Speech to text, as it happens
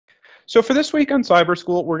So for this week on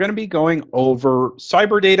CyberSchool, we're going to be going over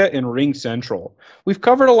CyberData and RingCentral. We've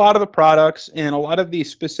covered a lot of the products and a lot of the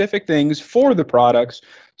specific things for the products.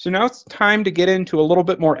 So now it's time to get into a little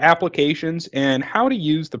bit more applications and how to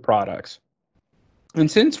use the products.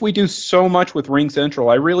 And since we do so much with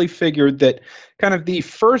RingCentral, I really figured that kind of the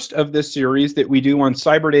first of this series that we do on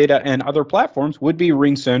CyberData and other platforms would be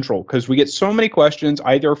RingCentral, because we get so many questions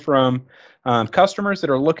either from customers that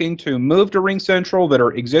are looking to move to RingCentral, that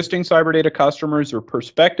are existing CyberData customers, or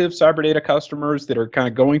prospective CyberData customers that are kind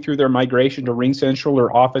of going through their migration to RingCentral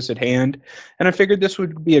or Office at Hand. And I figured this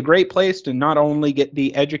would be a great place to not only get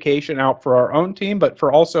the education out for our own team, but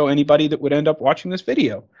for also anybody that would end up watching this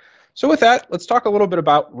video. So with that, let's talk a little bit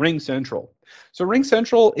about RingCentral. So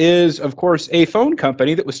RingCentral is, of course, a phone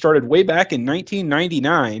company that was started way back in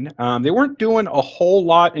 1999. They weren't doing a whole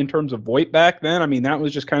lot in terms of VoIP back then. I mean, that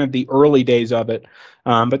was just kind of the early days of it.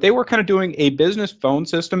 But they were kind of doing a business phone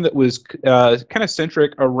system that was kind of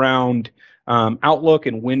centric around Outlook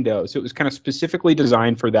and Windows. It was kind of specifically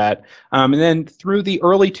designed for that. And then through the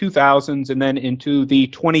early 2000s and then into the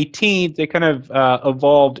 2010s, they kind of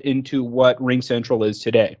evolved into what RingCentral is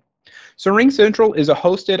today. So RingCentral is a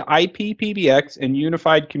hosted IP PBX and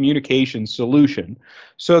unified communication solution.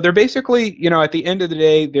 So they're basically, at the end of the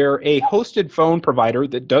day, they're a hosted phone provider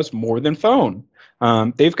that does more than phone.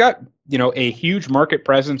 They've got, a huge market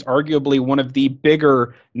presence, arguably one of the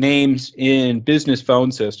bigger names in business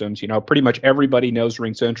phone systems. Pretty much everybody knows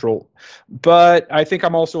RingCentral. But I think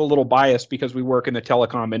I'm also a little biased because we work in the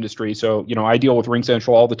telecom industry. So, I deal with RingCentral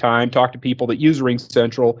all the time, talk to people that use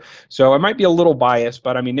RingCentral. So I might be a little biased,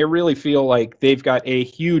 but I mean, they really feel like they've got a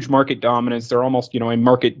huge market dominance. They're almost, a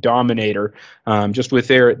market dominator, just with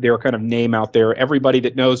their kind of name out there. Everybody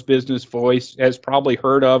that knows business voice has probably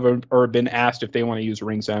heard of or been asked if they want to use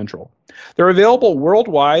RingCentral. They're available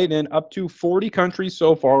worldwide in up to 40 countries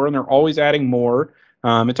so far, and they're always adding more.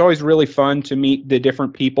 It's always really fun to meet the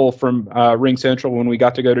different people from RingCentral when we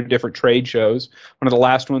got to go to different trade shows. One of the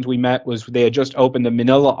last ones we met was they had just opened the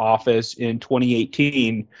Manila office in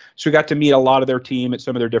 2018, so we got to meet a lot of their team at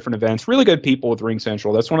some of their different events. Really good people with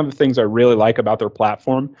RingCentral. That's one of the things I really like about their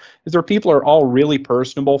platform, is their people are all really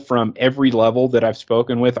personable from every level that I've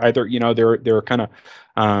spoken with. Either, they're kind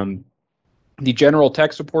of the general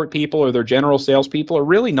tech support people or their general sales people are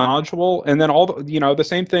really knowledgeable, and then all the the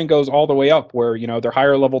same thing goes all the way up where they're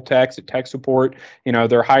higher level techs at tech support,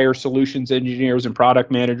 they're higher solutions engineers and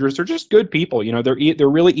product managers. They're just good people. They're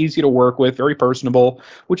really easy to work with, very personable,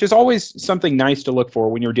 which is always something nice to look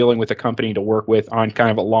for when you're dealing with a company to work with on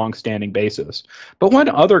kind of a long-standing basis. But one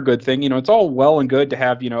other good thing, it's all well and good to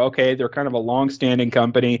have, okay, they're kind of a long-standing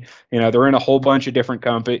company, they're in a whole bunch of different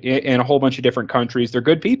countries. They're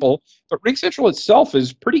good people, but RingCentral itself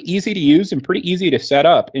is pretty easy to use and pretty easy to set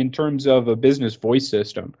up in terms of a business voice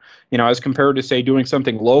system. As compared to, say, doing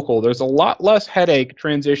something local, there's a lot less headache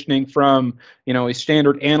transitioning from, a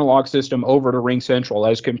standard analog system over to RingCentral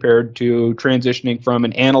as compared to transitioning from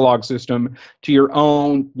an analog system to your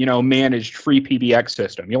own, managed free PBX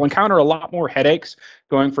system. You'll encounter a lot more headaches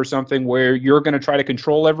going for something where you're going to try to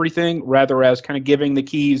control everything rather as kind of giving the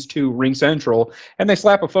keys to RingCentral and they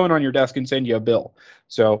slap a phone on your desk and send you a bill.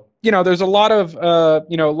 So, there's a lot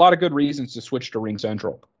of good reasons to switch to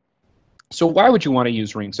RingCentral. So why would you want to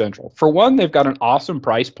use RingCentral? For one, they've got an awesome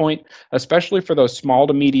price point, especially for those small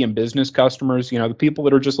to medium business customers, the people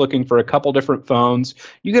that are just looking for a couple different phones.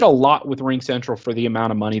 You get a lot with RingCentral for the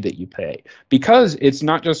amount of money that you pay, because it's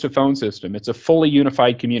not just a phone system, it's a fully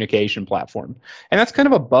unified communication platform. And that's kind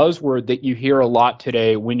of a buzzword that you hear a lot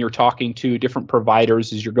today when you're talking to different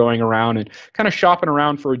providers as you're going around and kind of shopping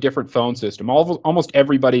around for a different phone system. Almost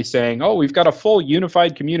everybody's saying, oh, we've got a full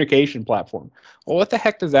unified communication platform. Well, what the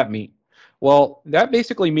heck does that mean? Well, that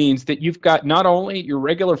basically means that you've got not only your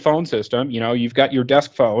regular phone system, you've got your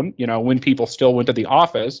desk phone, when people still went to the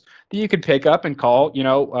office, that you could pick up and call,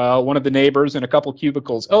 one of the neighbors in a couple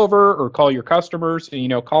cubicles over, or call your customers,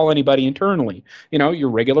 and, call anybody internally, your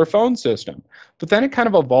regular phone system. But then it kind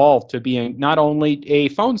of evolved to being not only a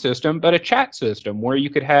phone system, but a chat system where you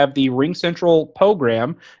could have the RingCentral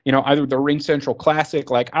program, either the RingCentral Classic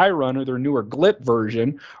like I run or their newer GLIP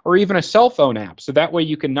version, or even a cell phone app. So that way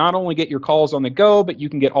you can not only get your calls on the go, but you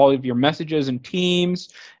can get all of your messages and teams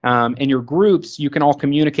and your groups. You can all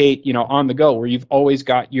communicate, on the go, where you've always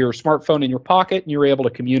got your smartphone in your pocket and you're able to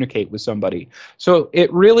communicate with somebody. So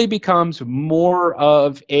it really becomes more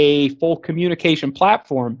of a full communication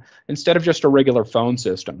platform instead of just a regular phone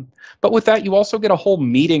system. But with that, you also get a whole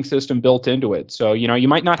meeting system built into it. So, you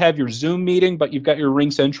might not have your Zoom meeting, but you've got your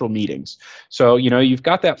RingCentral meetings. So, you've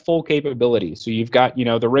got that full capability. So you've got,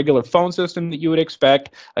 the regular phone system that you would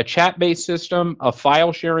expect, a chat-based voice system, a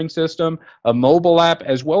file sharing system, a mobile app,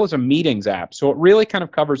 as well as a meetings app. So it really kind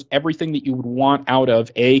of covers everything that you would want out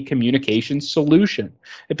of a communication solution.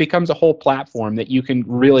 It becomes a whole platform that you can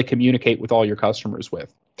really communicate with all your customers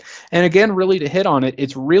with. And again, really to hit on it,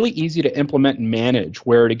 it's really easy to implement and manage,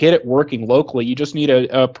 where to get it working locally, you just need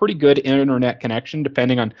a pretty good internet connection,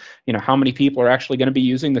 depending on how many people are actually going to be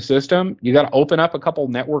using the system. You got to open up a couple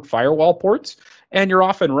network firewall ports and you're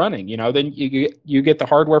off and running. Then you get the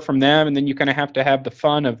hardware from them, and then you kind of have to have the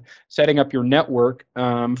fun of setting up your network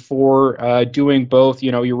for doing both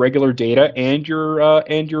your regular data and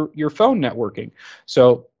your phone networking.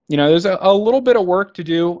 So there's a little bit of work to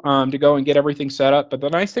do to go and get everything set up. But the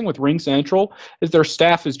nice thing with RingCentral is their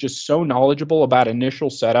staff is just so knowledgeable about initial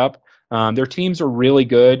setup. Their teams are really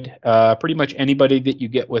good. Pretty much anybody that you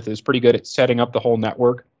get with is pretty good at setting up the whole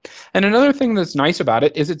network. And another thing that's nice about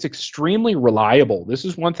it is it's extremely reliable. This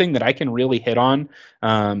is one thing that I can really hit on,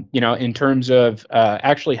 in terms of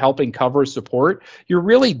actually helping cover support.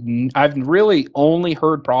 I've really only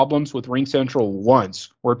heard problems with RingCentral once,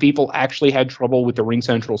 where people actually had trouble with the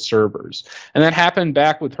RingCentral servers. And that happened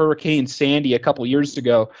back with Hurricane Sandy a couple years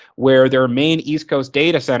ago, where their main East Coast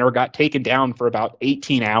data center got taken down for about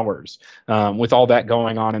 18 hours with all that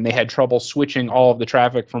going on, and they had trouble switching all of the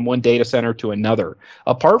traffic from one data center to another.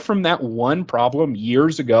 Apart from that one problem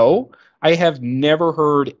years ago, I have never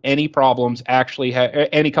heard any customers actually have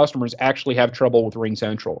trouble with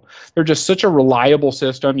RingCentral. They're just such a reliable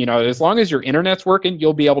system. As long as your internet's working,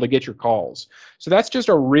 you'll be able to get your calls. So that's just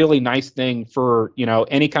a really nice thing for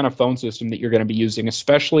any kind of phone system that you're going to be using,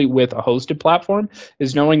 especially with a hosted platform,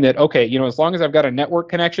 is knowing that, okay, as long as I've got a network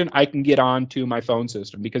connection, I can get on to my phone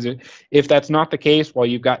system. Because if that's not the case, while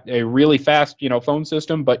you've got a really fast phone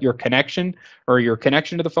system, but your connection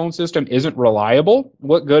to the phone system isn't reliable,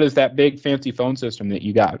 what good is that big fancy phone system that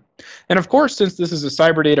you got? And of course, since this is a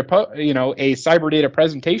CyberData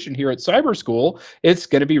presentation here at CyberSchool, it's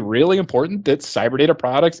going to be really important that CyberData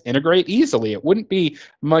products integrate easily. It wouldn't be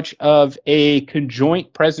much of a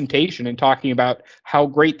conjoint presentation and talking about how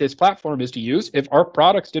great this platform is to use if our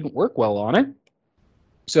products didn't work well on it.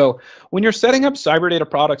 So when you're setting up CyberData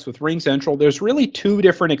products with RingCentral, there's really two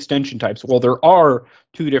different extension types. Well, there are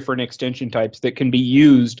two different extension types that can be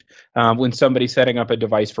used when somebody's setting up a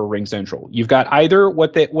device for RingCentral. You've got either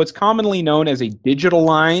what's commonly known as a digital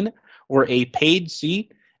line, or a paid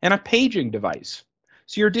seat, and a paging device.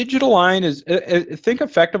 So your digital line is, think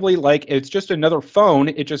effectively like it's just another phone.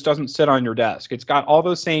 It just doesn't sit on your desk. It's got all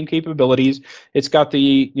those same capabilities. It's got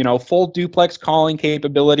the full duplex calling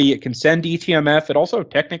capability. It can send DTMF. It also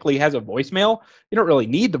technically has a voicemail. You don't really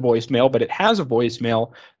need the voicemail, but it has a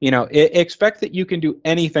voicemail. Expect that you can do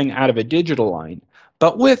anything out of a digital line.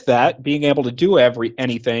 But with that, being able to do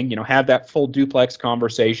anything, have that full duplex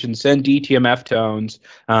conversation, send DTMF tones,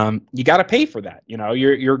 you got to pay for that.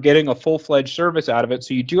 You're getting a full-fledged service out of it,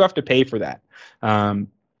 so you do have to pay for that.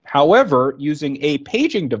 However, using a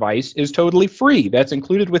paging device is totally free. That's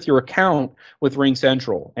included with your account with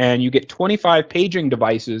RingCentral, and you get 25 paging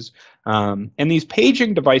devices. And these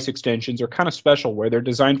paging device extensions are kind of special, where they're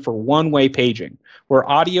designed for one-way paging, where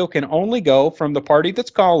audio can only go from the party that's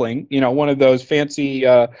calling, one of those fancy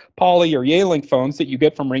Poly or Yealink phones that you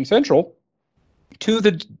get from RingCentral, to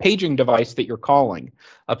the paging device that you're calling.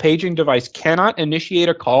 A paging device cannot initiate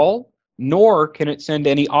a call, nor can it send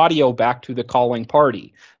any audio back to the calling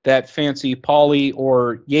party, that fancy Poly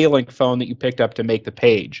or Yealink phone that you picked up to make the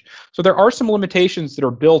page. So there are some limitations that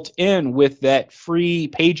are built in with that free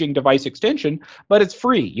paging device extension, but it's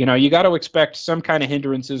free. You got to expect some kind of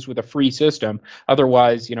hindrances with a free system.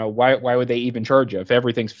 Otherwise, why would they even charge you? If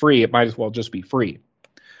everything's free, it might as well just be free.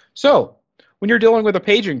 So when you're dealing with a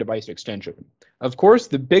paging device extension, of course,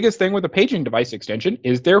 the biggest thing with a paging device extension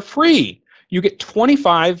is they're free. You get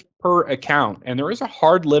 25 per account, and there is a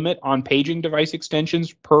hard limit on paging device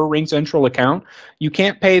extensions per RingCentral account. You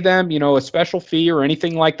can't pay them, a special fee or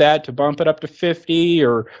anything like that to bump it up to 50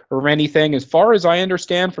 or anything. As far as I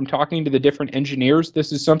understand from talking to the different engineers,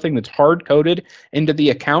 this is something that's hard-coded into the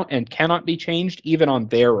account and cannot be changed even on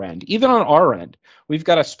their end, even on our end. We've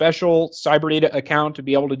got a special CyberData account to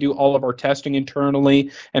be able to do all of our testing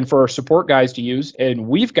internally and for our support guys to use, and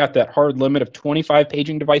we've got that hard limit of 25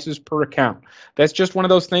 paging devices per account. That's just one of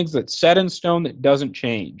those things that's set in stone that doesn't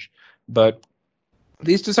change. But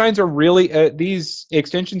these designs are really, these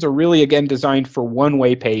extensions are really, again, designed for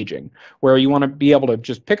one-way paging, where you want to be able to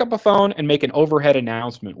just pick up a phone and make an overhead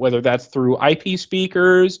announcement, whether that's through IP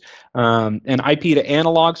speakers, an IP to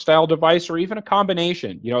analog style device, or even a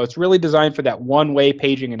combination. It's really designed for that one-way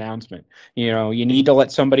paging announcement. You need to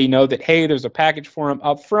let somebody know that, hey, there's a package for them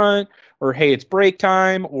up front, or hey, it's break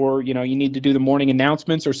time, or you need to do the morning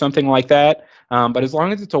announcements or something like that. But as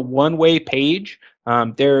long as it's a one-way page,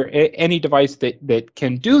 any device that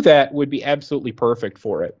can do that would be absolutely perfect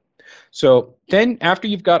for it. So then after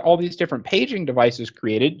you've got all these different paging devices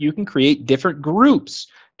created, you can create different groups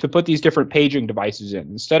to put these different paging devices in.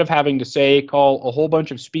 Instead of having to say call a whole bunch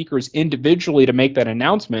of speakers individually to make that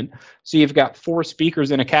announcement, so you've got 4 speakers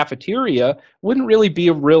in a cafeteria, wouldn't really be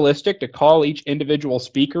realistic to call each individual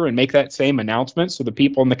speaker and make that same announcement so the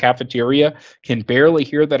people in the cafeteria can barely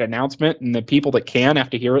hear that announcement and the people that can have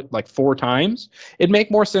to hear it like 4 times. It'd make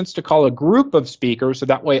more sense to call a group of speakers so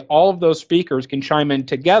that way all of those speakers can chime in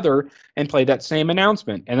together and play that same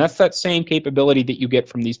announcement. And that's that same capability that you get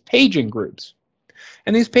from these paging groups.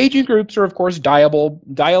 And these paging groups are, of course,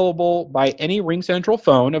 dialable by any RingCentral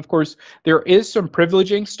phone. Of course, there is some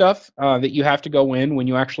privileging stuff that you have to go in when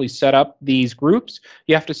you actually set up these groups.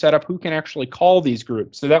 You have to set up who can actually call these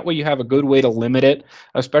groups. So that way you have a good way to limit it,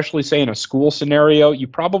 especially, say, in a school scenario. You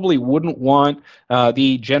probably wouldn't want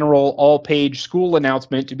the general all-page school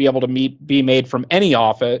announcement to be able to be made from any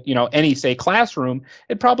office, any, say, classroom.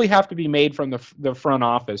 It'd probably have to be made from the front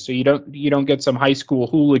office, so you don't get some high school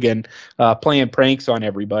hooligan playing pranks on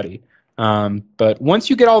everybody. But once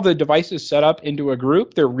you get all the devices set up into a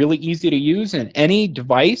group, they're really easy to use, and any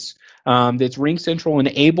device that's RingCentral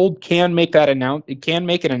enabled can make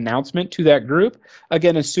an announcement to that group,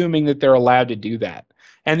 again, assuming that they're allowed to do that.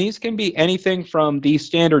 And these can be anything from the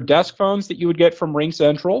standard desk phones that you would get from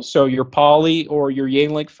RingCentral, so your Poly or your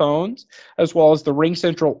Yealink phones, as well as the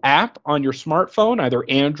RingCentral app on your smartphone, either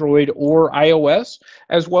Android or iOS,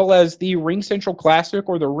 as well as the RingCentral Classic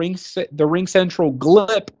or the RingCentral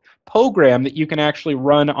GLIP program that you can actually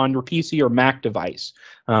run on your PC or Mac device.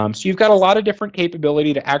 So you've got a lot of different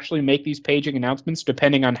capability to actually make these paging announcements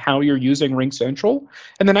depending on how you're using RingCentral.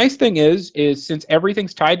 And the nice thing is since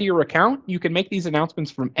everything's tied to your account, you can make these announcements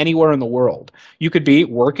from anywhere in the world. You could be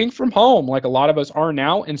working from home like a lot of us are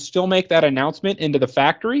now and still make that announcement into the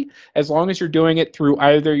factory as long as you're doing it through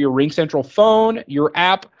either your RingCentral phone, your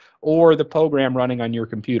app, or the program running on your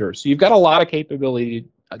computer. So you've got a lot of capability.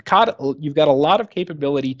 You've got a lot of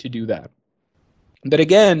capability to do that. But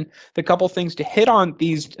again, the couple things to hit on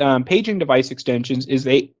these paging device extensions is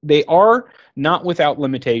they are not without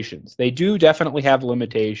limitations. They do definitely have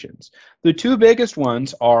limitations. The 2 biggest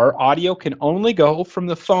ones are audio can only go from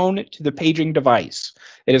the phone to the paging device.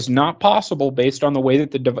 It is not possible based on the way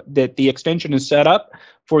that the extension is set up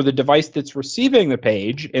for the device that's receiving the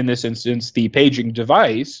page, in this instance the paging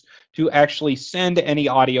device, to actually send any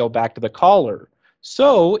audio back to the caller.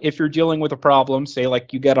 So if you're dealing with a problem, say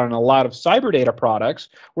like you get on a lot of CyberData products,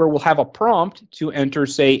 where we'll have a prompt to enter,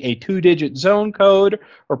 say, a 2-digit zone code,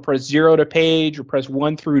 or press 0 to page, or press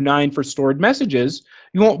 1 through 9 for stored messages,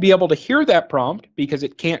 you won't be able to hear that prompt because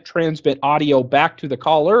it can't transmit audio back to the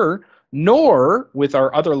caller, nor, with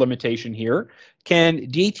our other limitation here, can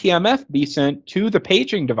DTMF be sent to the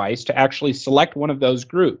paging device to actually select one of those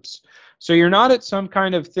groups. So you're not at some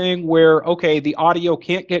kind of thing where, okay, the audio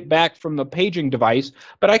can't get back from the paging device,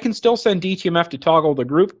 but I can still send DTMF to toggle the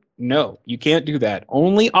group. No, you can't do that.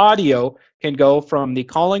 Only audio can go from the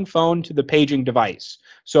calling phone to the paging device.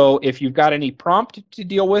 So if you've got any prompt to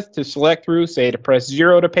deal with to select through, say to press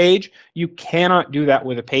 0 to page, you cannot do that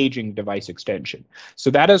with a paging device extension.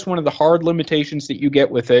 So that is one of the hard limitations that you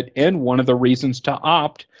get with it, and one of the reasons to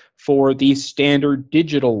opt for the standard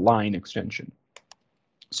digital line extension.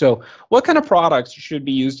 So what kind of products should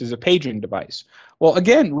be used as a paging device? Well,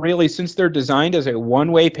 again, really, since they're designed as a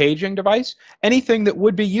one-way paging device, anything that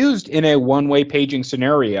would be used in a one-way paging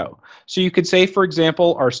scenario. So you could say, for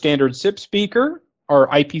example, our standard SIP speaker, our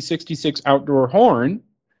IP66 outdoor horn,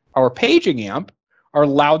 our paging amp, our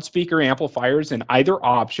loudspeaker amplifiers in either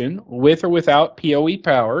option, with or without PoE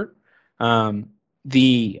power,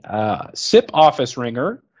 the SIP office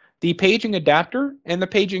ringer, the paging adapter, and the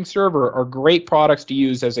paging server are great products to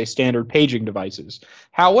use as a standard paging devices.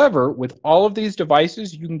 However, with all of these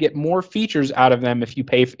devices, you can get more features out of them if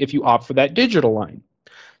you opt for that digital line.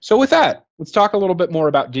 So with that, let's talk a little bit more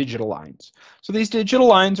about digital lines. So these digital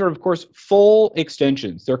lines are, of course, full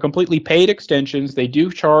extensions. They're completely paid extensions. They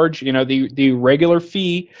do charge, the regular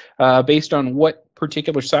fee based on what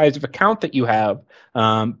particular size of account that you have.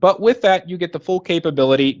 But with that, you get the full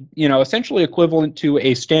capability, essentially equivalent to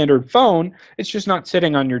a standard phone. It's just not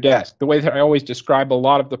sitting on your desk. The way that I always describe a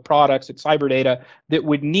lot of the products at CyberData that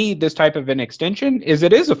would need this type of an extension is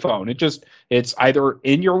it is a phone. It's either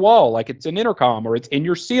in your wall, like it's an intercom, or it's in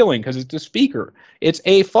your ceiling because it's a speaker. It's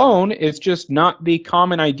a phone. It's just not the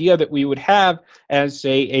common idea that we would have as,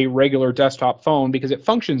 say, a regular desktop phone, because it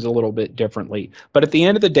functions a little bit differently. But at the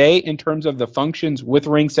end of the day, in terms of the functions with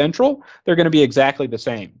RingCentral, they're going to be exactly the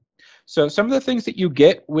same. So some of the things that you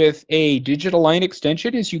get with a digital line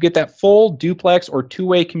extension is you get that full duplex or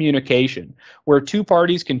two-way communication where two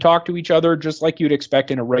parties can talk to each other just like you'd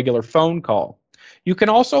expect in a regular phone call. You can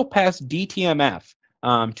also pass DTMF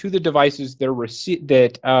to the devices that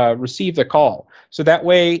receive the call. So that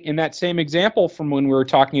way, in that same example from when we were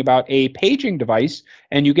talking about a paging device,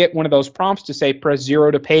 and you get one of those prompts to say press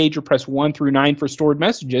 0 to page or press 1 through 9 for stored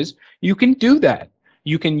messages, you can do that.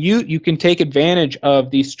 You can take advantage of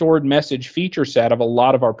the stored message feature set of a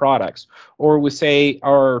lot of our products. Or with, say,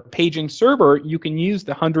 our paging server, you can use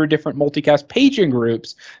the 100 different multicast paging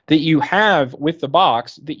groups that you have with the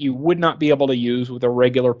box that you would not be able to use with a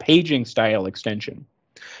regular paging style extension.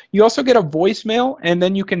 You also get a voicemail, and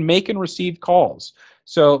then you can make and receive calls.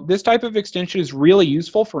 So this type of extension is really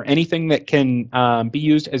useful for anything that can be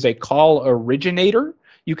used as a call originator.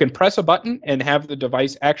 You can press a button and have the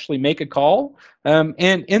device actually make a call. And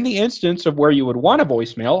in the instance of where you would want a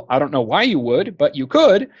voicemail, I don't know why you would, but you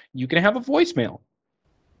can have a voicemail.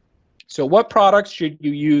 So what products should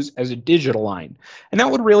you use as a digital line? And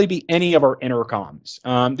that would really be any of our intercoms.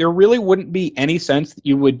 There really wouldn't be any sense that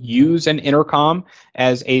you would use an intercom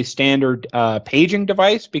as a standard paging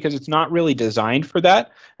device because it's not really designed for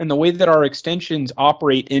that. And the way that our extensions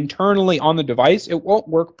operate internally on the device, it won't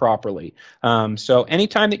work properly. So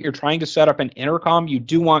anytime that you're trying to set up an intercom, you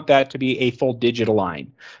do want that to be a full digital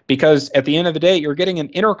line. Because at the end of the day, you're getting an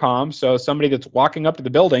intercom, so somebody that's walking up to the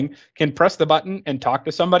building can press the button and talk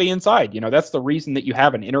to somebody inside. That's the reason that you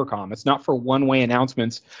have an intercom. It's not for one-way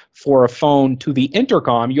announcements for a phone to the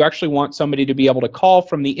intercom. You actually want somebody to be able to call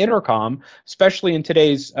from the intercom, especially in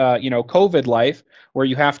today's COVID life, where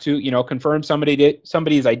you have to confirm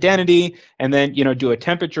somebody's identity and then do a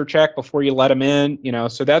temperature check before you let them in.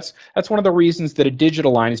 So that's one of the reasons that a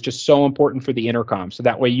digital line is just so important for the intercom. So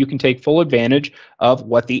that way you can take full advantage of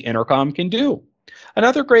what the intercom can do.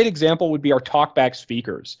 Another great example would be our talkback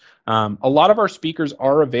speakers. A lot of our speakers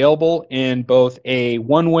are available in both a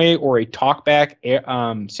one-way or a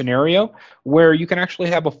talkback scenario where you can actually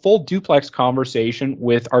have a full duplex conversation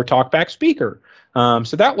with our talkback speaker.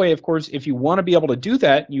 So that way, of course, if you want to be able to do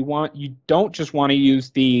that, you don't just want to use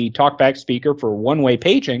the talkback speaker for one-way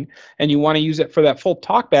paging, and you want to use it for that full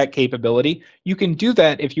talkback capability, you can do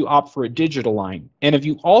that if you opt for a digital line. And if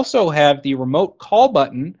you also have the remote call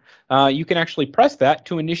button, you can actually press that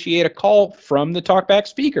to initiate a call from the talkback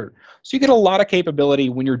speaker. So you get a lot of capability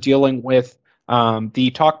when you're dealing with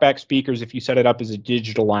the talkback speakers if you set it up as a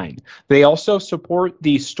digital line. They also support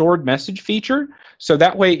the stored message feature. So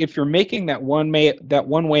that way, if you're making that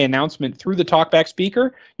one-way announcement through the talkback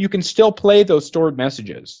speaker, you can still play those stored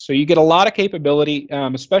messages. So you get a lot of capability,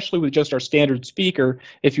 especially with just our standard speaker,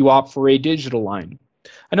 if you opt for a digital line.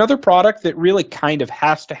 Another product that really kind of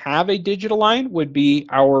has to have a digital line would be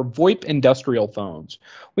our VoIP industrial phones.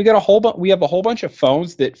 We have a whole bunch of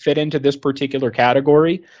phones that fit into this particular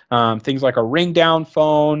category. Things like a ring down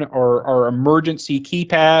phone or our emergency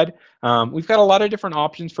keypad. We've got a lot of different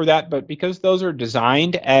options for that, but because those are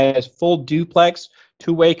designed as full duplex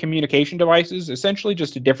two-way communication devices, essentially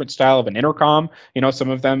just a different style of an intercom. Some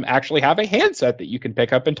of them actually have a handset that you can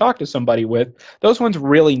pick up and talk to somebody with. Those ones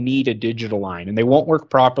really need a digital line, and they won't work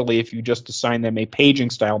properly if you just assign them a paging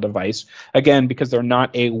style device, again, because they're not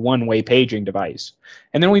a one-way paging device.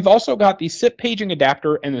 And then we've also got the SIP paging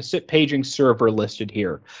adapter and the SIP paging server listed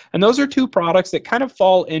here. And those are two products that kind of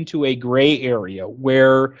fall into a gray area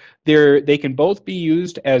where they can both be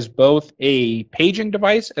used as both a paging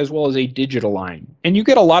device as well as a digital line. And you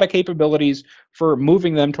get a lot of capabilities for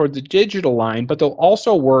moving them towards the digital line, but they'll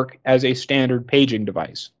also work as a standard paging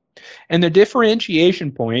device. And the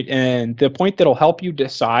differentiation point, and the point that'll help you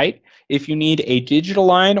decide if you need a digital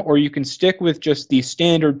line or you can stick with just the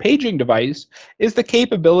standard paging device, is the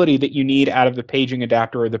capability that you need out of the paging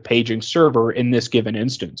adapter or the paging server in this given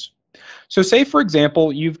instance. So say, for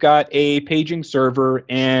example, you've got a paging server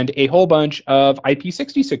and a whole bunch of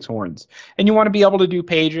IP66 horns, and you want to be able to do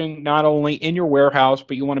paging not only in your warehouse,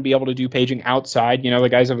 but you want to be able to do paging outside. You know, the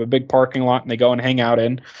guys have a big parking lot and they go and hang out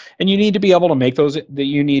in, and you need to be able to make those.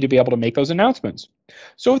 You need to be able to make those announcements.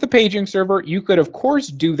 So with the paging server, you could of course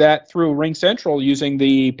do that through RingCentral using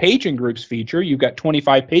the paging groups feature. You've got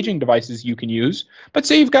 25 paging devices you can use, but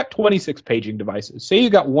say you've got 26 paging devices. Say you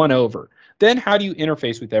got one over. Then how do you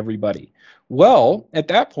interface with everybody? Well, at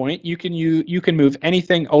that point, you can move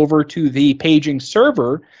anything over to the paging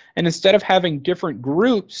server, and instead of having different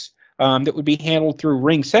groups that would be handled through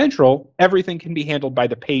RingCentral, everything can be handled by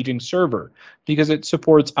the paging server because it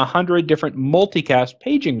supports 100 different multicast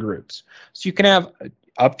paging groups. So you can have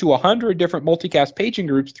up to 100 different multicast paging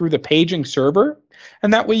groups through the paging server,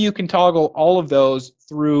 and that way you can toggle all of those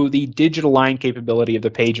through the digital line capability of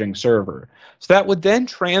the paging server. So that would then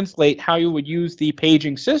translate how you would use the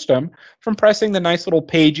paging system from pressing the nice little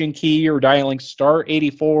paging key or dialing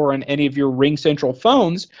 *84 on any of your RingCentral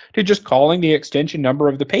phones to just calling the extension number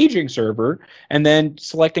of the paging server and then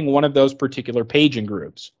selecting one of those particular paging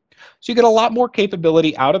groups. So you get a lot more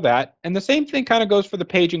capability out of that. And the same thing kind of goes for the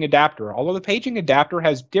paging adapter. Although the paging adapter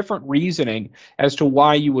has different reasoning as to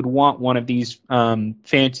why you would want one of these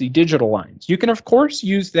fancy digital lines. You can, of course,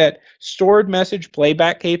 use that stored message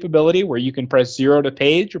playback capability where you can press 0 to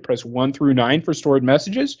page or press 1 through 9 for stored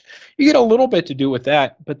messages. You get a little bit to do with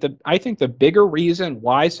that. But I think the bigger reason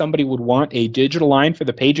why somebody would want a digital line for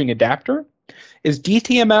the paging adapter is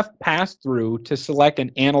DTMF pass-through to select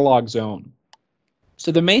an analog zone.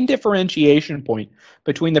 So the main differentiation point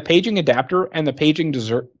between the paging adapter and the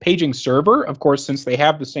paging server, of course, since they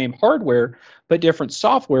have the same hardware but different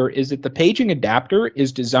software, is that the paging adapter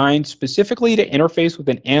is designed specifically to interface with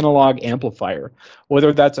an analog amplifier,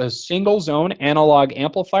 whether that's a single zone analog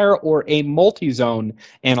amplifier or a multi-zone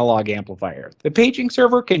analog amplifier. The paging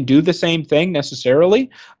server can do the same thing necessarily,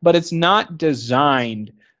 but it's not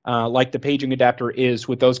designed like the paging adapter is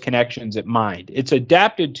with those connections in mind. It's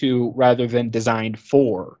adapted to rather than designed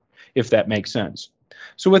for, if that makes sense.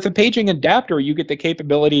 So with the paging adapter, you get the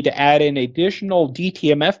capability to add an additional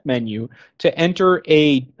DTMF menu to enter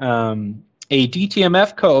a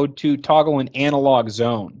DTMF code to toggle an analog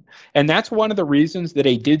zone. And that's one of the reasons that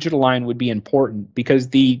a digital line would be important, because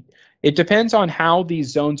it depends on how these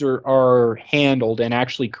zones are handled and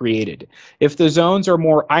actually created. If the zones are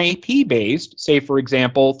more IP-based, say, for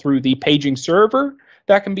example, through the paging server,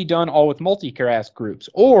 that can be done all with multicast groups.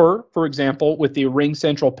 Or, for example, with the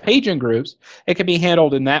RingCentral paging groups, it can be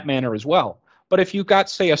handled in that manner as well. But if you've got,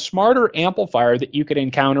 say, a smarter amplifier that you could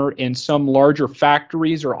encounter in some larger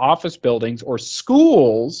factories or office buildings or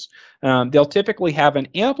schools, they'll typically have an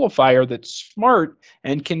amplifier that's smart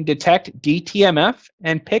and can detect DTMF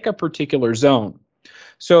and pick a particular zone.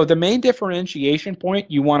 So the main differentiation point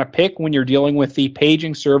you want to pick when you're dealing with the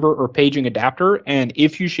paging server or paging adapter, and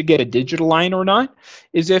if you should get a digital line or not,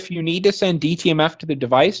 is if you need to send DTMF to the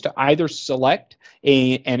device to either select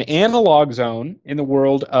an analog zone in the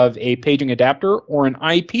world of a paging adapter or an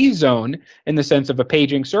IP zone in the sense of a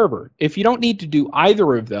paging server. If you don't need to do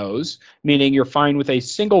either of those, meaning you're fine with a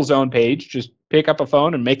single zone page, just pick up a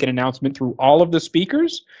phone and make an announcement through all of the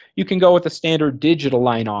speakers, you can go with the standard digital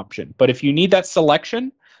line option. But if you need that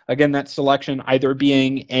selection, again, that selection either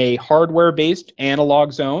being a hardware-based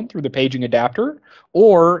analog zone through the paging adapter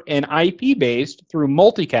or an IP-based through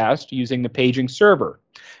multicast using the paging server.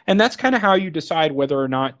 And that's kind of how you decide whether or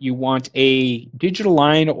not you want a digital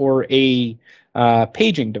line or a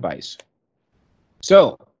paging device.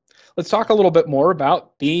 So let's talk a little bit more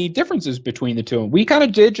about the differences between the two. And we kind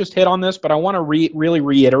of did just hit on this, but I want to really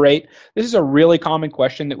reiterate. This is a really common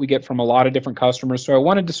question that we get from a lot of different customers. So I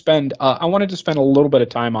wanted to spend a little bit of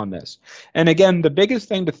time on this. And again, the biggest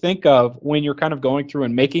thing to think of when you're kind of going through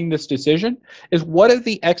and making this decision is, what are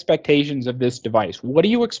the expectations of this device? What do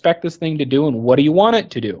you expect this thing to do, and what do you want it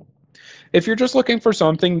to do? If you're just looking for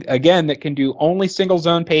something, again, that can do only single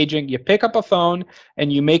zone paging, you pick up a phone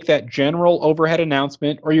and you make that general overhead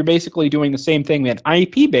announcement, or you're basically doing the same thing that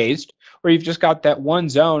IP-based, where you've just got that one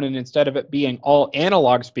zone, and instead of it being all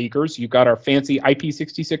analog speakers, you've got our fancy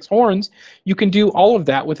IP66 horns, you can do all of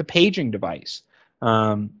that with a paging device.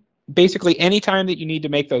 Basically, anytime that you need to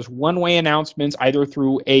make those one-way announcements, either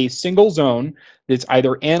through a single zone that's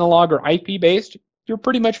either analog or IP-based, you're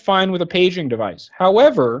pretty much fine with a paging device.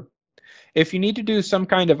 However, if you need to do some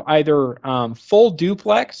kind of either full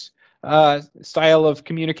duplex style of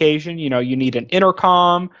communication. You know, you need an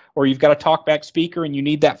intercom, or you've got a talkback speaker, and you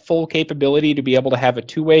need that full capability to be able to have a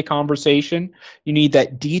two-way conversation. You need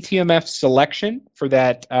that DTMF selection for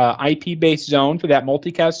that IP-based zone, for that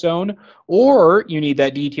multicast zone, or you need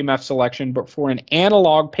that DTMF selection, but for an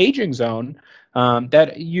analog paging zone,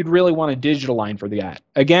 that you'd really want a digital line for that.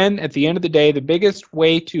 Again, at the end of the day, the biggest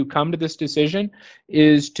way to come to this decision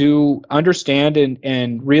is to understand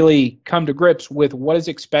and really come to grips with what is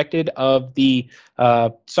expected of the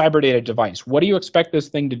CyberData device. What do you expect this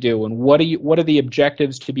thing to do, and what are the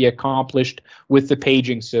objectives to be accomplished with the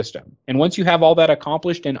paging system? And once you have all that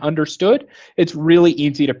accomplished and understood, it's really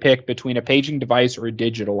easy to pick between a paging device or a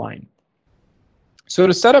digital line. So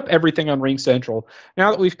to set up everything on RingCentral,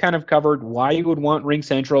 now that we've kind of covered why you would want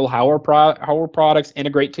RingCentral, how our products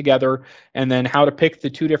integrate together, and then how to pick the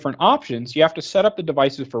two different options, you have to set up the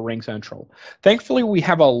devices for RingCentral. Thankfully, we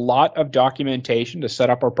have a lot of documentation to set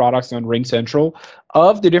up our products on RingCentral.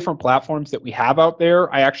 Of the different platforms that we have out there,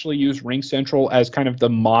 I actually use RingCentral as kind of the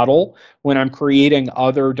model when I'm creating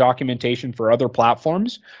other documentation for other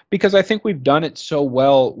platforms, because I think we've done it so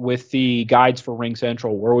well with the guides for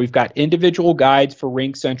RingCentral, where we've got individual guides for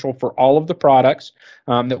RingCentral for all of the products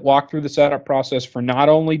that walk through the setup process for not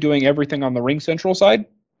only doing everything on the RingCentral side,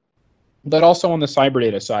 but also on the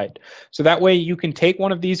CyberData side. So that way you can take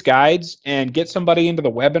one of these guides and get somebody into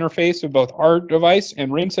the web interface of both our device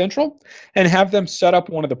and RingCentral and have them set up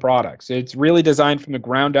one of the products. It's really designed from the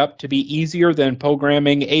ground up to be easier than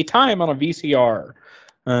programming a time on a VCR.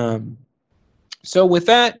 So with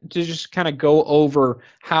that, to just kind of go over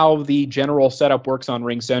how the general setup works on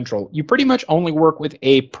RingCentral, you pretty much only work with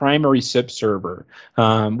a primary SIP server,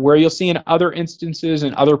 where you'll see in other instances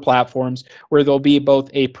and other platforms where there'll be both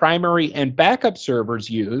a primary and backup servers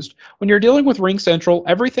used. When you're dealing with RingCentral,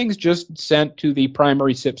 everything's just sent to the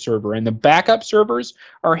primary SIP server, and the backup servers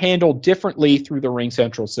are handled differently through the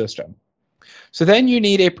RingCentral system. So then you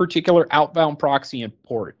need a particular outbound proxy and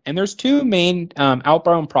port. And there's two main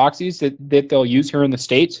outbound proxies that they'll use here in the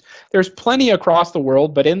States. There's plenty across the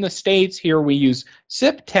world, but in the States here we use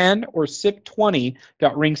SIP10 or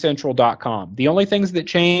SIP20.ringcentral.com. The only things that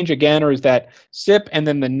change, again, is that SIP and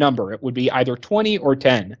then the number. It would be either 20 or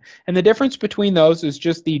 10. And the difference between those is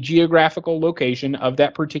just the geographical location of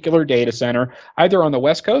that particular data center, either on the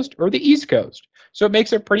West Coast or the East Coast. So it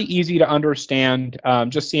makes it pretty easy to understand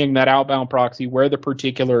just seeing that outbound proxy where the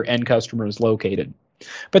particular end customer is located.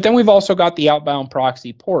 But then we've also got the outbound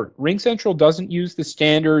proxy port. RingCentral doesn't use the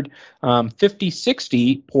standard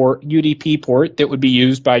 5060 port, UDP port that would be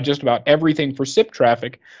used by just about everything for SIP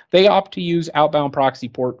traffic. They opt to use outbound proxy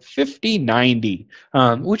port 5090,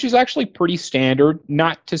 which is actually pretty standard,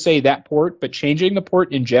 not to say that port, but changing the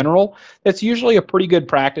port in general. That's usually a pretty good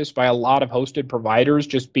practice by a lot of hosted providers,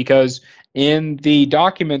 just because in the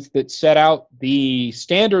documents that set out the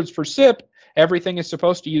standards for SIP, everything is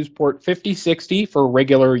supposed to use port 5060 for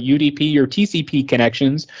regular UDP or TCP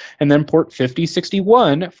connections, and then port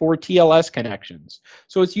 5061 for TLS connections.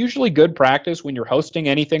 So it's usually good practice when you're hosting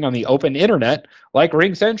anything on the open internet, like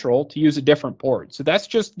RingCentral, to use a different port. So that's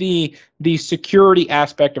just the security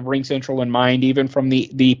aspect of RingCentral in mind. Even from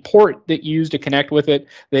the port that you use to connect with it,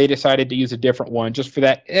 they decided to use a different one just for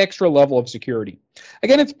that extra level of security.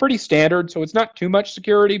 Again, it's pretty standard, so it's not too much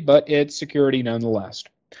security, but it's security nonetheless.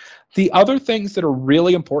 The other things that are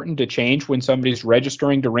really important to change when somebody's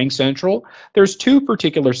registering to RingCentral, there's two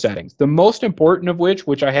particular settings. The most important of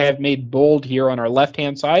which I have made bold here on our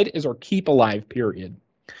left-hand side, is our keep alive period.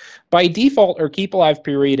 By default, our keep alive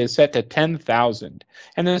period is set to 10,000,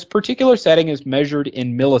 and this particular setting is measured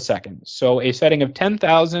in milliseconds. So a setting of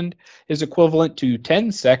 10,000 is equivalent to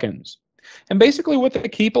 10 seconds. And basically what the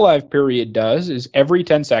keep alive period does is every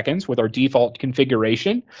 10 seconds with our default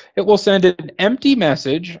configuration, it will send an empty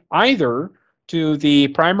message either to the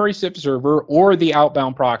primary SIP server or the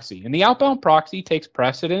outbound proxy. And the outbound proxy takes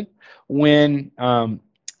precedent when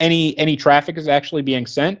any traffic is actually being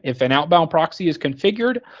sent. If an outbound proxy is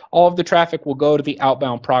configured, all of the traffic will go to the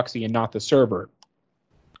outbound proxy and not the server.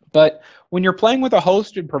 But when you're playing with a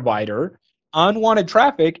hosted provider, unwanted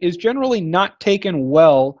traffic is generally not taken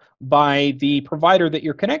well by the provider that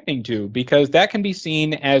you're connecting to, because that can be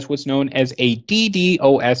seen as what's known as a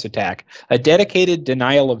DDoS attack, a dedicated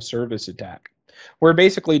denial of service attack, where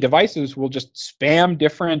basically devices will just spam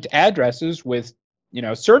different addresses with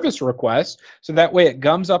service requests, so that way it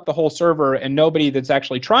gums up the whole server and nobody that's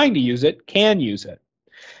actually trying to use it can use it.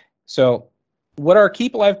 So what our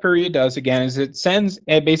keep alive period does, again, is it sends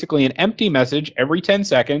basically an empty message every 10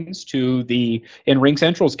 seconds to in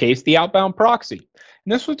RingCentral's case, the outbound proxy.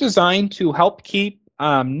 And this was designed to help keep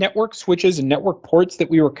network switches and network ports that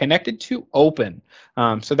we were connected to open.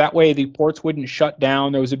 So that way the ports wouldn't shut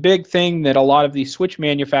down. There was a big thing that a lot of these switch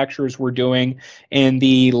manufacturers were doing in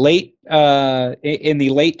the late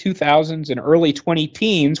 2000s and early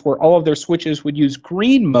 2010s, where all of their switches would use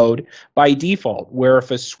green mode by default, where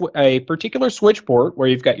if a particular switch port where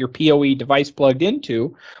you've got your PoE device plugged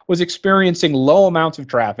into was experiencing low amounts of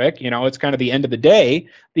traffic, it's kind of the end of the day,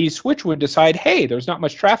 the switch would decide, hey, there's not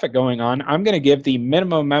much traffic going on. I'm going to give the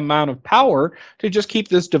minimum amount of power to just keep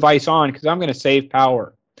this device on because I'm going to save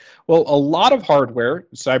power. Well, a lot of hardware,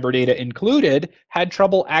 CyberData included, had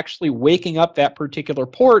trouble actually waking up that particular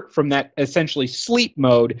port from that essentially sleep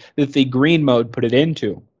mode that the green mode put it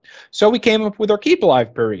into. So we came up with our keep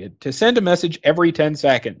alive period to send a message every 10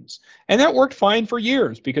 seconds. And that worked fine for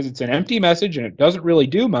years because it's an empty message and it doesn't really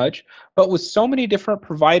do much. But with so many different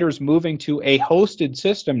providers moving to a hosted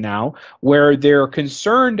system now where they're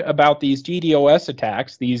concerned about these DDoS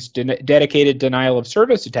attacks, these dedicated denial of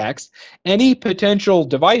service attacks, any potential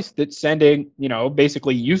device that's sending,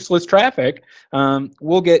 basically useless traffic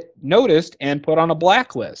will get noticed and put on a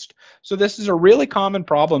blacklist. So this is a really common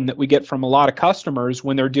problem that we get from a lot of customers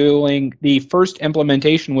when they're doing the first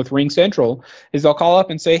implementation with RingCentral is they'll call up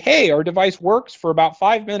and say, hey, our device works for about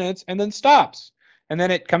 5 minutes and then stops. And then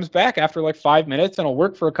it comes back after like 5 minutes and it'll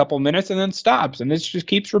work for a couple minutes and then stops. And this just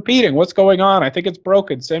keeps repeating. What's going on? I think it's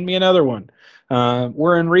broken. Send me another one.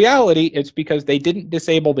 Where in reality, it's because they didn't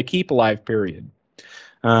disable the keep alive period.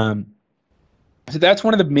 So that's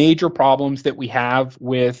one of the major problems that we have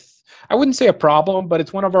with, I wouldn't say a problem, but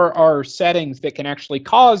it's one of our settings that can actually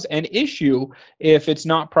cause an issue if it's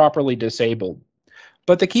not properly disabled.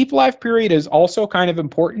 But the keep alive period is also kind of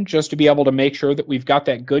important just to be able to make sure that we've got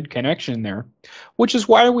that good connection there, which is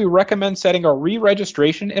why we recommend setting our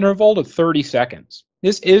re-registration interval to 30 seconds.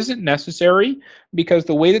 This isn't necessary because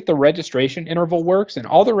the way that the registration interval works, and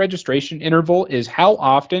all the registration interval is how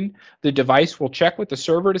often the device will check with the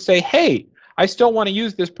server to say, hey, I still want to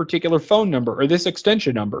use this particular phone number or this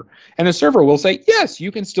extension number. And the server will say, yes,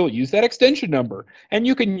 you can still use that extension number. And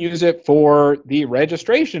you can use it for the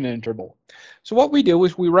registration interval. So what we do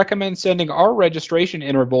is we recommend sending our registration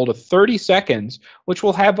interval to 30 seconds, which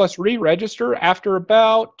will have us re-register after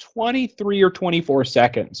about 23 or 24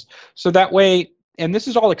 seconds. So that way, and this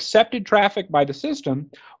is all accepted traffic by the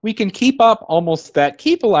system, we can keep up almost that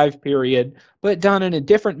keep alive period, but done in a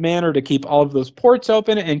different manner to keep all of those ports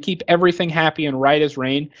open and keep everything happy and right as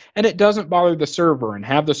rain, and it doesn't bother the server and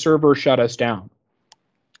have the server shut us down.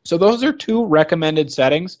 So those are two recommended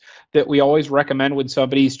settings that we always recommend when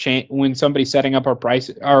somebody's setting up our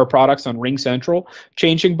products on RingCentral,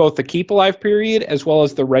 changing both the keep alive period as well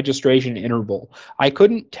as the registration interval. I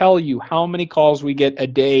couldn't tell you how many calls we get a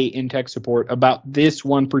day in tech support about this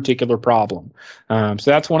one particular problem. So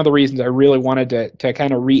that's one of the reasons I really wanted to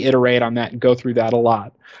kind of reiterate on that and go through that a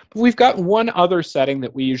lot. But we've got one other setting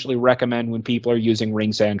that we usually recommend when people are using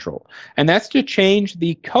RingCentral, and that's to change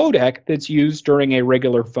the codec that's used during a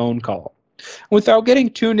regular phone call. Without getting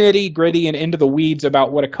too nitty-gritty and into the weeds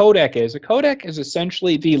about what a codec is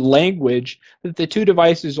essentially the language that the two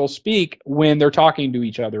devices will speak when they're talking to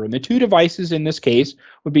each other. And the two devices in this case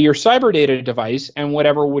would be your CyberData device and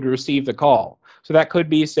whatever would receive the call. So that could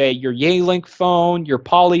be, say, your Yealink phone, your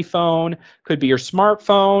Poly phone, could be your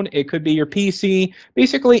smartphone, it could be your PC.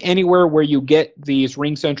 Basically anywhere where you get these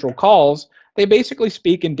RingCentral calls, they basically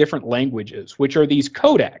speak in different languages, which are these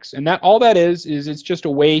codecs. And all that is it's just a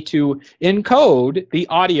way to encode the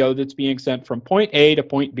audio that's being sent from point A to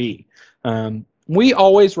point B. We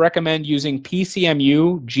always recommend using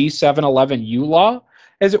PCMU G711 ULAW,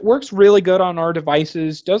 as it works really good on our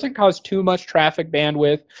devices, doesn't cause too much traffic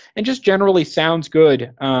bandwidth, and just generally sounds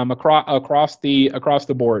good across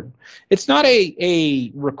the board. It's not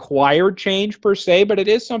a required change per se, but it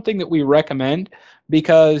is something that we recommend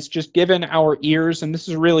because just given our ears, and this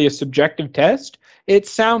is really a subjective test, it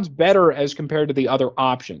sounds better as compared to the other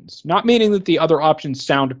options. Not meaning that the other options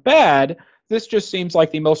sound bad, this just seems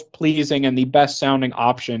like the most pleasing and the best sounding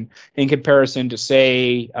option in comparison to,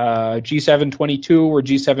 say, G722 or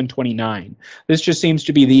G729. This just seems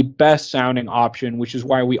to be the best sounding option, which is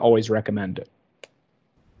why we always recommend it.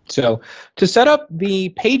 So to set up the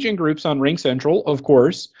paging groups on RingCentral, of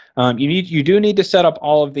course, you do need to set up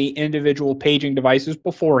all of the individual paging devices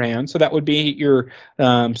beforehand. So that would be your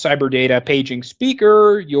CyberData paging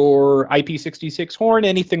speaker, your IP66 horn,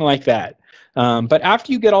 anything like that. But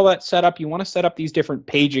after you get all that set up, you want to set up these different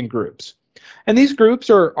paging groups. And these groups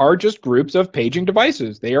are just groups of paging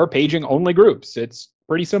devices. They are paging only groups. It's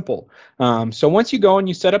Pretty simple. So once you go and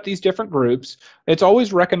you set up these different groups, it's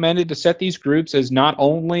always recommended to set these groups as not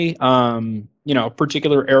only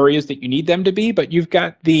particular areas that you need them to be, but you've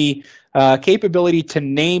got the capability to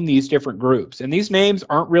name these different groups. And these names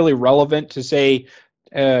aren't really relevant to say,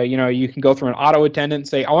 you can go through an auto attendant and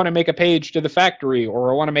say, I want to make a page to the factory,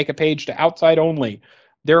 or I want to make a page to outside only.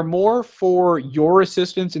 They're more for your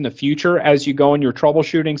assistance in the future as you go and you're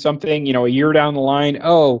troubleshooting something, a year down the line.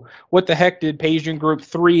 Oh, what the heck did page in group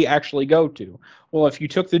 3 actually go to? Well, if you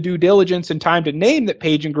took the due diligence and time to name that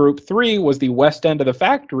page in group 3 was the west end of the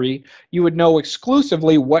factory, you would know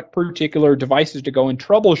exclusively what particular devices to go and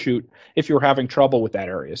troubleshoot if you're having trouble with that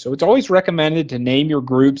area. So it's always recommended to name your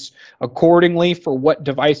groups accordingly for what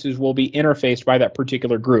devices will be interfaced by that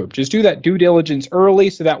particular group. Just do that due diligence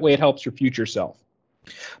early so that way it helps your future self.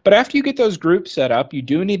 But after you get those groups set up, you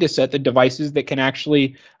do need to set the devices that can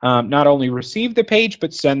actually not only receive the page,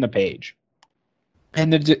 but send the page.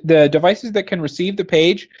 And the devices that can receive the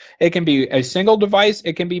page, it can be a single device,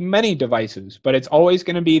 it can be many devices, but it's always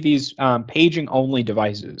going to be these paging only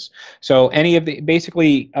devices. So any of the,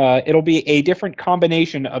 basically, it'll be a different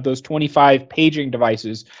combination of those 25 paging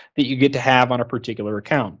devices that you get to have on a particular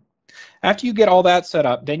account. After you get all that set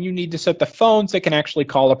up, then you need to set the phones that can actually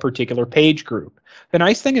call a particular page group. The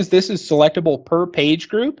nice thing is this is selectable per page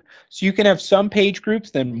group, so you can have some page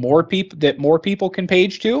groups that more people can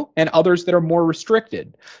page to, and others that are more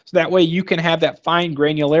restricted. So that way you can have that fine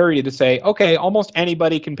granularity to say, okay, almost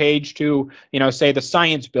anybody can page to, say the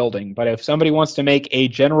science building, but if somebody wants to make a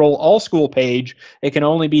general all-school page, it can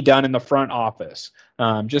only be done in the front office.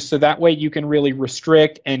 Just so that way you can really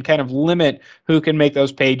restrict and kind of limit who can make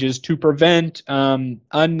those pages to prevent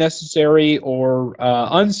unnecessary or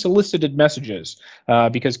unsolicited messages,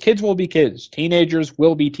 because kids will be kids, teenagers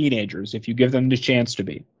will be teenagers if you give them the chance to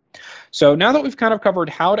be. So now that we've kind of covered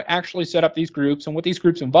how to actually set up these groups and what these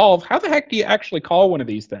groups involve, how the heck do you actually call one of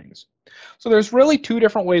these things? So there's really two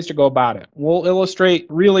different ways to go about it. We'll illustrate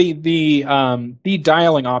really the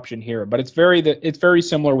dialing option here, but it's very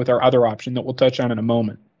similar with our other option that we'll touch on in a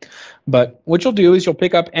moment. But what you'll do is you'll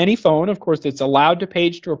pick up any phone, of course, that's allowed to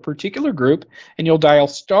page to a particular group, and you'll dial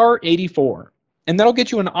 *84. And that'll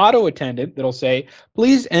get you an auto attendant that'll say,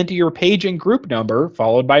 please enter your paging group number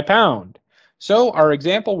followed by #. So our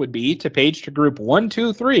example would be to page to group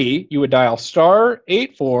 123, you would dial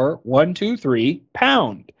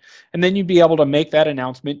 *84123#. And then you'd be able to make that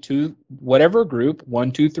announcement to whatever group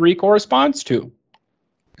 123 corresponds to.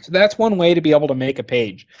 So that's one way to be able to make a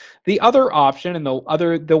page. The other option, and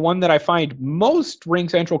the one that I find most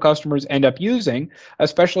RingCentral customers end up using,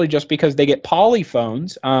 especially just because they get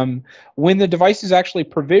polyphones, when the device is actually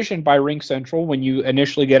provisioned by RingCentral, when you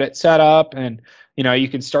initially get it set up and you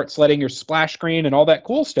can start sliding your splash screen and all that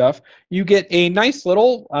cool stuff, you get a nice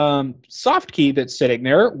little soft key that's sitting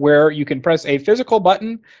there where you can press a physical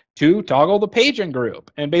button to toggle the paging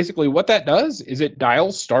group. And basically what that does is it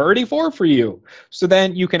dials *84 for you. So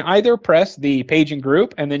then you can either press the paging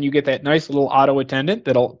group and then you get that nice little auto attendant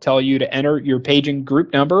that'll tell you to enter your paging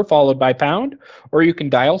group number followed by #, or you can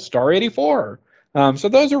dial *84. So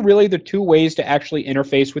those are really the two ways to actually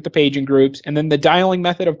interface with the paging groups. And then the dialing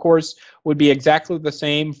method, of course, would be exactly the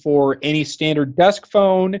same for any standard desk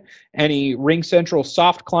phone, any RingCentral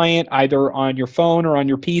soft client, either on your phone or on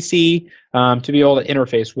your PC, to be able to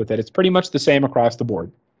interface with it. It's pretty much the same across the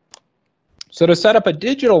board. So to set up a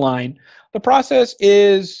digital line, the process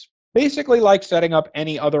is basically like setting up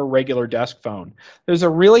any other regular desk phone. There's a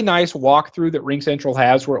really nice walkthrough that RingCentral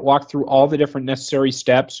has where it walks through all the different necessary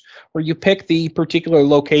steps, where you pick the particular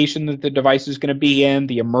location that the device is going to be in,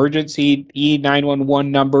 the emergency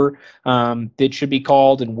E911 number that should be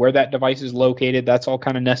called, and where that device is located. That's all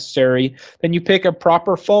kind of necessary. Then you pick a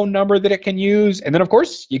proper phone number that it can use, and then of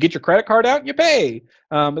course you get your credit card out and you pay.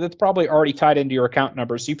 But that's probably already tied into your account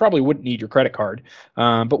number, so you probably wouldn't need your credit card.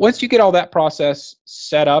 But once you get all that process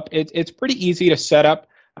set up, it's pretty easy to set up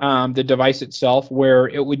the device itself, where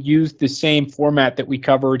it would use the same format that we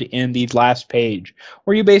covered in the last page,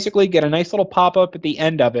 where you basically get a nice little pop-up at the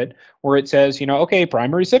end of it where it says, okay,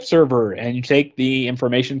 primary SIP server, and you take the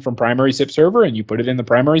information from primary SIP server and you put it in the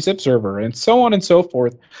primary SIP server, and so on and so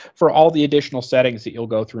forth for all the additional settings that you'll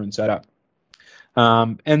go through and set up.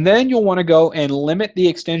 And then you'll want to go and limit the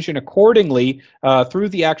extension accordingly through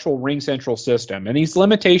the actual RingCentral system. And these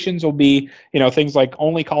limitations will be, things like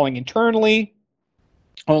only calling internally,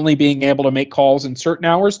 only being able to make calls in certain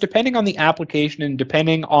hours, depending on the application and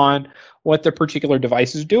depending on what the particular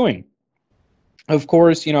device is doing. Of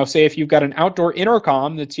course, say if you've got an outdoor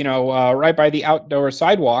intercom that's, right by the outdoor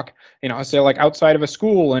sidewalk, say like outside of a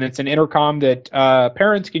school, and it's an intercom that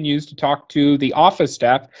parents can use to talk to the office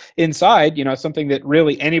staff inside, something that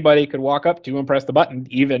really anybody could walk up to and press the button,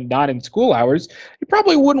 even not in school hours. You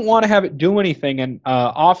probably wouldn't want to have it do anything in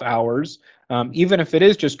off hours. Even if it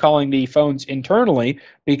is just calling the phones internally,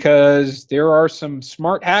 because there are some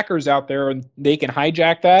smart hackers out there and they can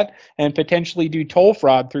hijack that and potentially do toll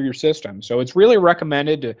fraud through your system. So it's really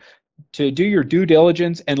recommended to do your due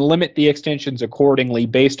diligence and limit the extensions accordingly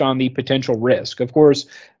based on the potential risk. Of course,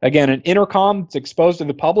 again, an intercom that's exposed to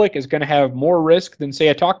the public is going to have more risk than, say,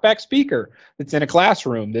 a talkback speaker that's in a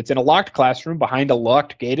classroom, that's in a locked classroom behind a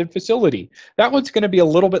locked gated facility. That one's going to be a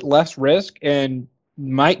little bit less risk and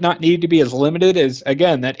might not need to be as limited as,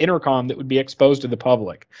 again, that intercom that would be exposed to the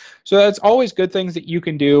public. So that's always good things that you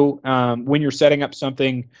can do when you're setting up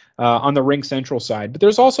something on the RingCentral side. But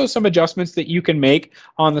there's also some adjustments that you can make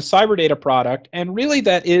on the CyberData product, and really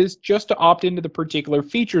that is just to opt into the particular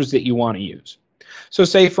features that you want to use. So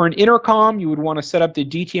say for an intercom, you would want to set up the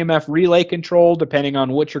DTMF relay control depending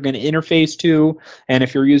on what you're going to interface to. And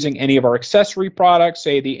if you're using any of our accessory products,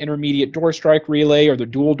 say the intermediate door strike relay or the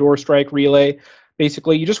dual door strike relay,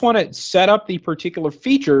 basically, you just want to set up the particular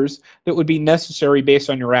features that would be necessary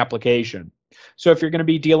based on your application. So if you're going to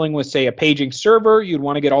be dealing with, say, a paging server, you'd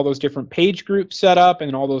want to get all those different page groups set up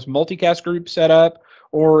and all those multicast groups set up,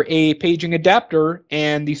 or a paging adapter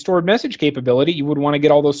and the stored message capability, you would want to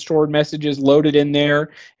get all those stored messages loaded in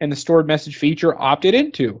there and the stored message feature opted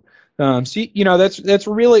into. That's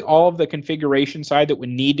really all of the configuration side that would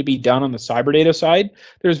need to be done on the CyberData side.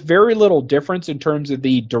 There's very little difference in terms of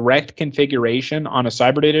the direct configuration on a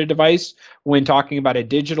CyberData device when talking about a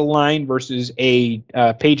digital line versus a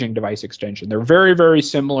paging device extension. They're very, very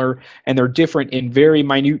similar, and they're different in very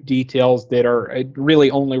minute details that are really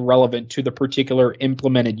only relevant to the particular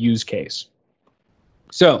implemented use case.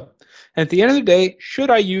 So, at the end of the day, should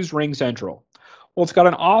I use RingCentral? Well, it's got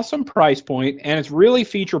an awesome price point, and it's really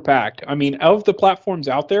feature-packed. I mean, of the platforms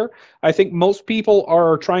out there, I think most people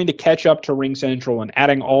are trying to catch up to RingCentral and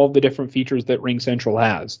adding all of the different features that RingCentral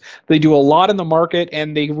has. They do a lot in the market,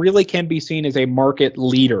 and they really can be seen as a market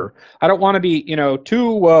leader. I don't want to be, too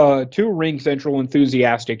RingCentral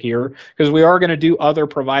enthusiastic here, because we are going to do other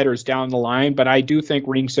providers down the line, but I do think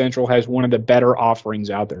RingCentral has one of the better offerings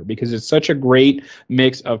out there because it's such a great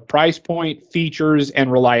mix of price point, features,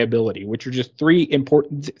 and reliability, which are just three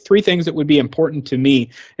things that would be important to me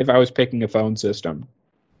if I was picking a phone system.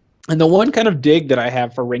 And the one kind of dig that I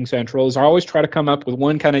have for RingCentral is I always try to come up with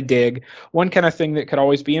one kind of dig, one kind of thing that could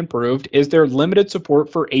always be improved is their limited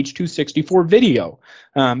support for H.264 video.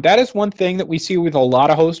 That is one thing that we see with a lot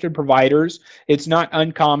of hosted providers. It's not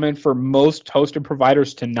uncommon for most hosted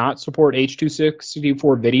providers to not support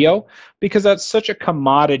H.264 video because that's such a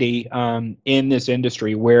commodity in this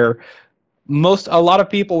industry where a lot of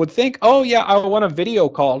people would think, oh yeah, I want a video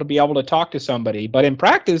call to be able to talk to somebody. But in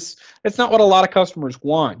practice, it's not what a lot of customers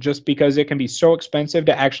want, just because it can be so expensive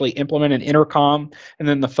to actually implement an intercom, and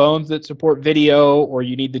then the phones that support video, or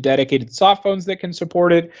you need the dedicated soft phones that can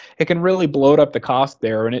support it. It can really bloat up the cost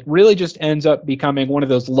there, and it really just ends up becoming one of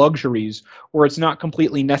those luxuries where it's not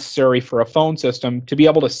completely necessary for a phone system to be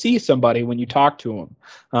able to see somebody when you talk to them.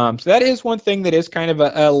 So that is one thing that is kind of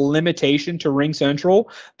a limitation to RingCentral.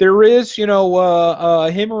 There is,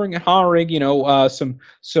 hammering and hawing,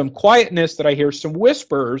 some quietness that I hear, some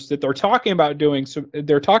whispers that they're talking about doing. So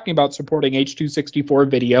they're talking about supporting H.264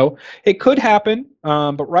 video. It could happen,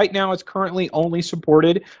 but right now it's currently only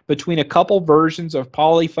supported between a couple versions of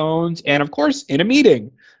polyphones and, of course, in a meeting.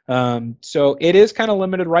 So it is kind of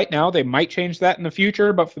limited right now. They might change that in the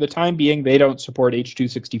future, but for the time being, they don't support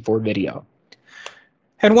H.264 video.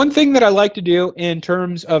 And one thing that I like to do in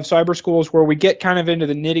terms of CyberSchool is where we get kind of into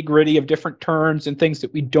the nitty-gritty of different terms and things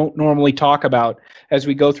that we don't normally talk about as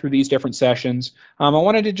we go through these different sessions. I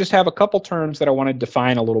wanted to just have a couple terms that I want to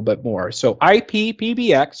define a little bit more. So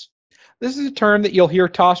IP-PBX, this is a term that you'll hear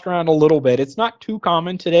tossed around a little bit. It's not too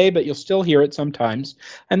common today, but you'll still hear it sometimes.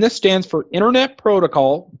 And this stands for Internet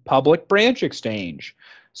Protocol Public Branch Exchange.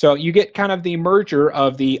 So you get kind of the merger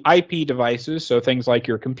of the IP devices, so things like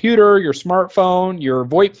your computer, your smartphone, your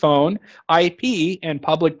VoIP phone, IP, and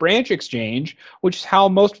public branch exchange, which is how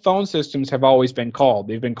most phone systems have always been called.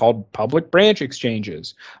 They've been called public branch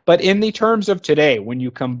exchanges. But in the terms of today, when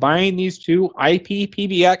you combine these two, IP,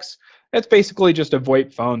 PBX, it's basically just a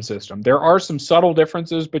VoIP phone system. There are some subtle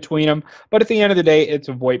differences between them, but at the end of the day, it's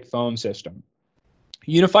a VoIP phone system.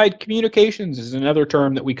 Unified communications is another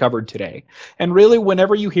term that we covered today. And really,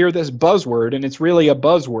 whenever you hear this buzzword, and it's really a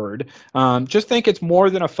buzzword, just think it's more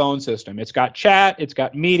than a phone system. It's got chat, it's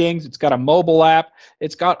got meetings, it's got a mobile app,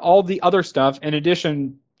 it's got all the other stuff in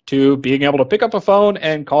addition to being able to pick up a phone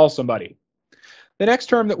and call somebody. The next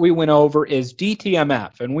term that we went over is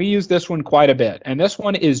DTMF, and we use this one quite a bit. And this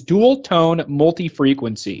one is dual tone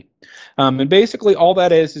multi-frequency. And basically all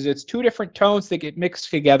that is it's two different tones that get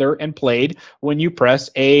mixed together and played when you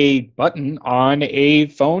press a button on a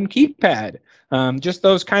phone keypad. Just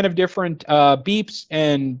those kind of different beeps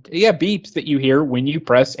that you hear when you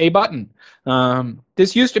press a button.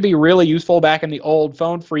 This used to be really useful back in the old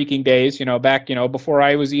phone phreaking days, before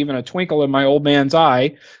I was even a twinkle in my old man's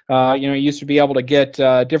eye. You used to be able to get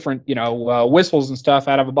different, whistles and stuff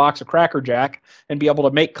out of a box of Cracker Jack and be able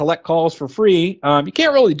to collect calls for free. You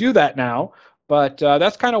can't really do that now, but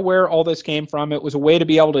that's kind of where all this came from. It was a way to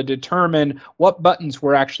be able to determine what buttons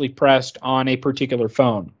were actually pressed on a particular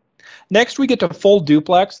phone. Next, we get to full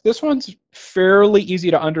duplex. This one's fairly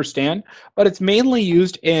easy to understand, but it's mainly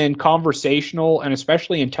used in conversational and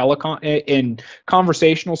especially in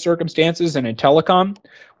conversational circumstances and in telecom,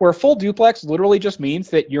 where full duplex literally just means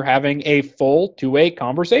that you're having a full two-way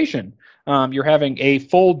conversation. You're having a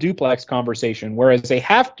full duplex conversation, whereas a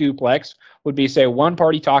half duplex would be, say, one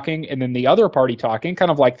party talking and then the other party talking, kind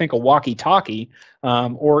of like think a walkie-talkie,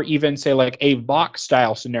 or even say like a Vox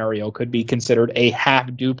style scenario could be considered a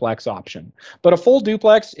half duplex option. But a full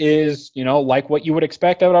duplex is, like what you would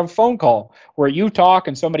expect out of a phone call, where you talk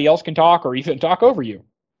and somebody else can talk or even talk over you.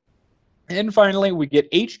 And finally, we get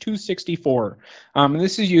H.264. And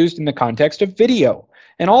this is used in the context of video.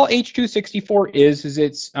 And all H.264 is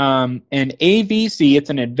it's an AVC. It's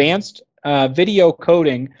an advanced video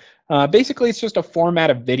coding. Basically, it's just a format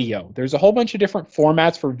of video. There's a whole bunch of different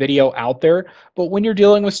formats for video out there, but when you're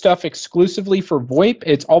dealing with stuff exclusively for VoIP,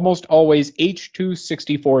 it's almost always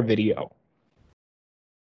H.264 video.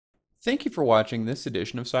 Thank you for watching this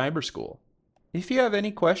edition of CyberSchool. If you have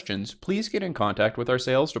any questions, please get in contact with our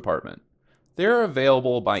sales department. They are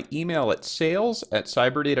available by email at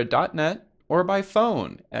sales@cyberdata.net or by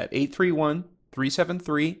phone at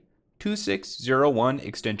 831-373-2601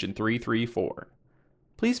 extension 334.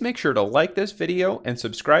 Please make sure to like this video and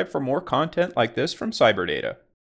subscribe for more content like this from CyberData.